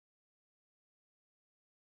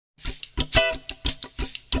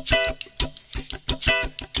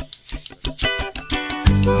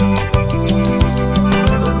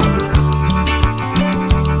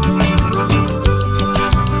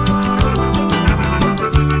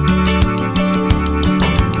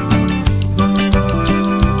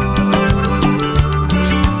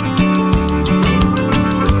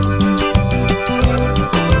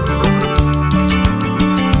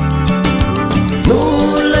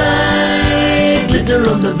glitter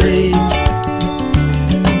on the bay,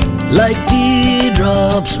 like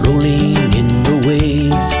teardrops rolling in the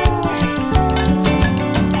waves.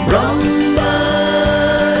 Rumba,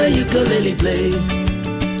 ukulele play,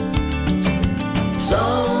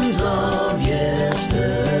 songs of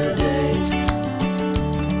yesterday.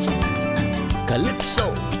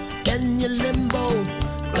 Calypso, Kenya limbo,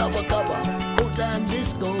 cover cover, old time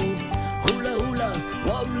disco, hula hula,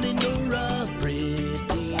 wobbly noora,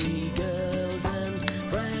 pretty girls and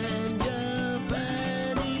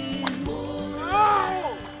frangipani's more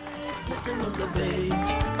glitter on the bay,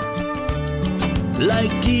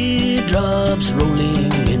 like teardrops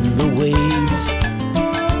rolling in the waves.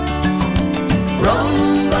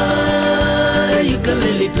 Rumba,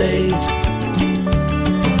 ukulele play,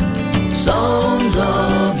 songs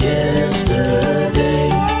of yesterday.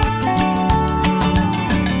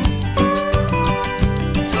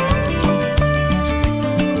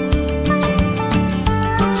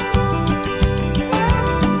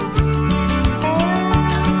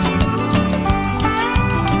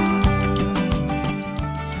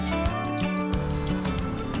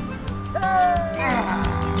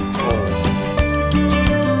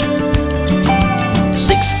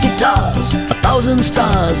 6 guitars, 1,000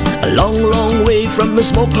 stars, a long, long way from the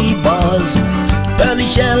smoky bars. Pearly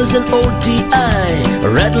shells and OTI,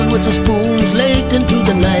 rattled with the spoons late into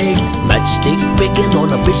the night. Matchstick picking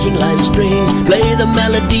on a fishing line string, play the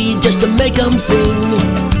melody just to make 'em sing.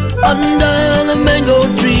 Under the mango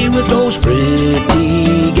tree with those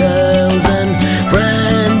pretty girls and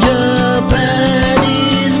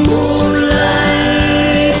frangipani's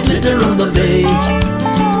moonlight glitter on the bay,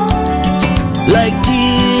 like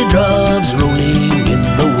teardrops rolling in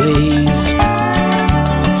the waves.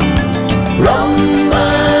 Rumba,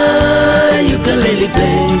 ukulele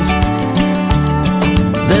play,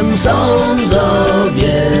 them songs of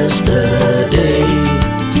yesterday.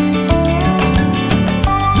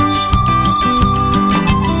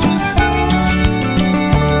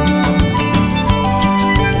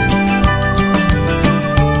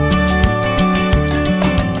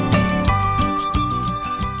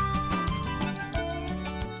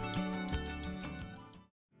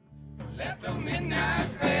 Let the midnight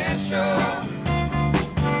special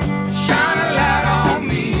shine a light on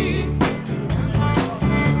me.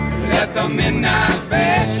 Let the midnight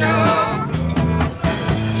special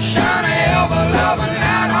shine a ever-loving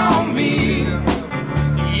light on me.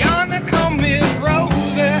 Yonder come Miss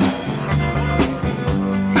Rosie,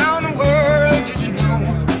 round the world, did you know?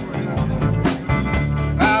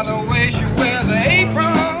 By the way she wears an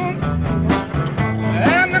apron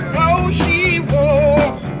and the clothes she wore.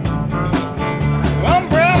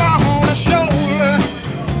 Umbrella on her shoulder,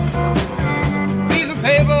 piece of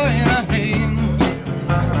paper in her hand.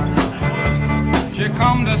 She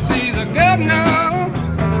come to see the governor,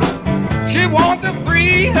 she want to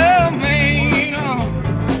free her man.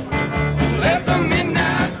 Let the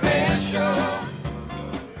midnight special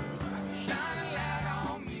shine a light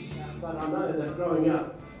on me. But I know that growing up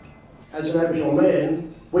as an Aboriginal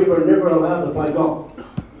man, we were never allowed to play golf,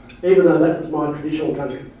 even though that was my traditional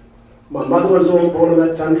country. My mother was all born in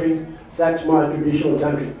that country. That's my traditional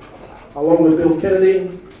country. Along with Bill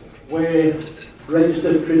Kennedy, we're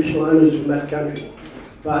registered traditional owners from that country.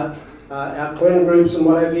 But our clan groups and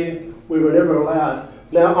what have you, we were never allowed.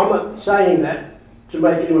 Now, I'm not saying that to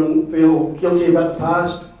make anyone feel guilty about the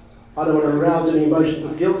past. I don't want to arouse any emotions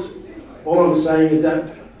of guilt. All I'm saying is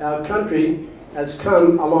that our country has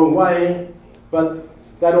come a long way, but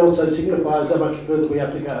that also signifies how much further we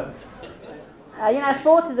have to go. You know,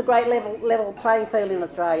 sports is a great level playing field in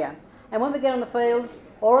Australia, and when we get on the field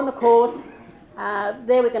or on the course,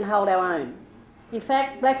 there we can hold our own. In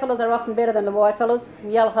fact, black fellas are often better than the white fellas,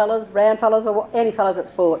 yellow fellas, brown fellas, or any fellas at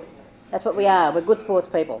sport. That's what we are. We're good sports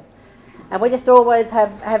people, and we just always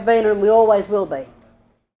have been, and we always will be.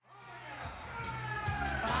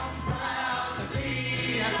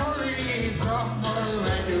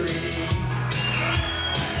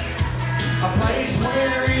 A place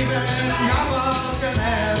where even Yama can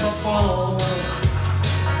have a fall.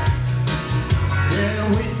 Yeah,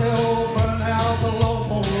 we still burn out the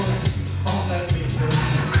locals on that mission.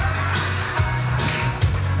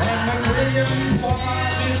 And the Korean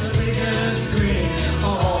swan is the biggest green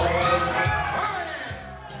of all.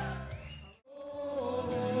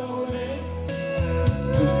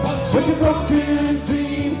 With your broken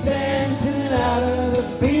dreams dancing out of the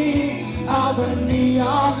beat of a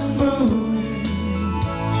neon moon.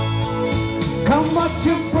 Come watch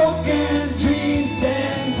your broken dreams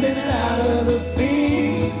dancing out of the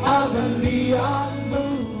beat of a neon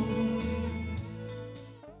moon.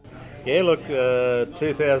 Yeah, look,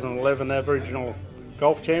 2011 Aboriginal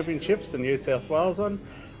Golf Championships, the New South Wales one.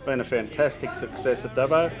 Been a fantastic success at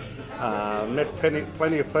Dubbo. Met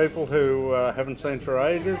plenty of people who haven't seen for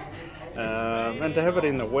ages. And to have it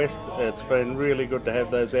in the West, it's been really good to have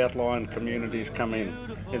those outlying communities come in,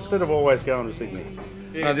 instead of always going to Sydney.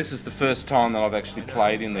 No, this is the first time that I've actually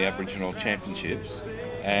played in the Aboriginal Championships,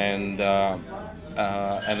 and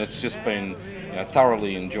it's just been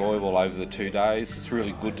thoroughly enjoyable over the 2 days. It's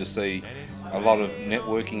really good to see a lot of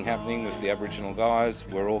networking happening with the Aboriginal guys.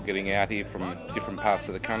 We're all getting out here from different parts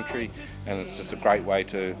of the country, and it's just a great way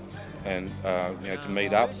to to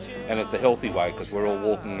meet up, and it's a healthy way because we're all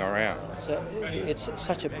walking around. So it's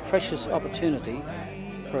such a precious opportunity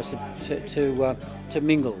for us to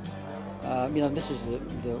mingle. This is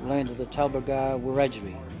the land of the Talbragar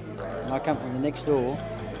Wiradjuri, and I come from the next door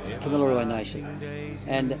Kamilaroi Nation,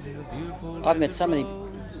 and I've met so many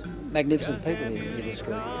magnificent people here at the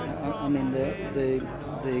school. I mean, the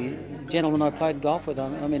gentleman I played golf with,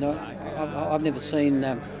 I've never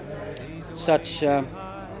seen such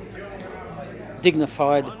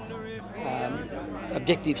dignified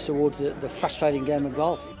objectives towards the frustrating game of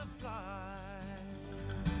golf.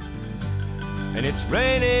 And it's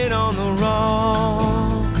raining on the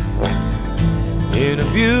rock in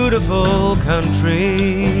a beautiful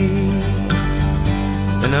country,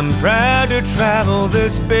 and I'm proud to travel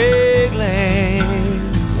this big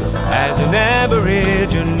land as an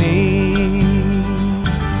Aborigine.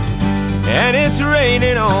 And it's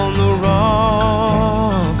raining on the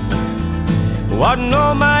rock, what an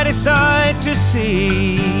almighty sight to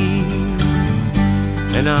see.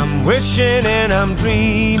 And I'm wishing and I'm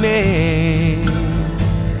dreaming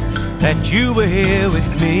that you were here with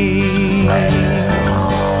me. Yeah.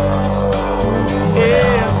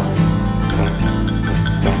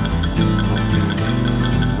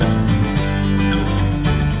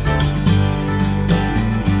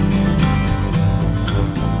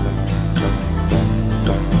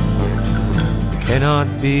 Cannot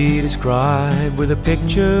be described with a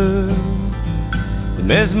picture. The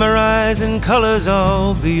mesmerizing colors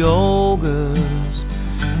of the ogres,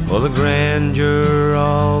 or the grandeur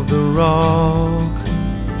of the rock.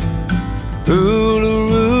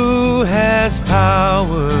 Uluru has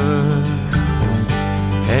power,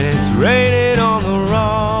 and it's raining on the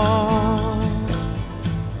rock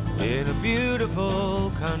in a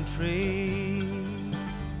beautiful country,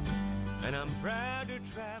 and I'm proud to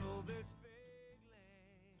travel.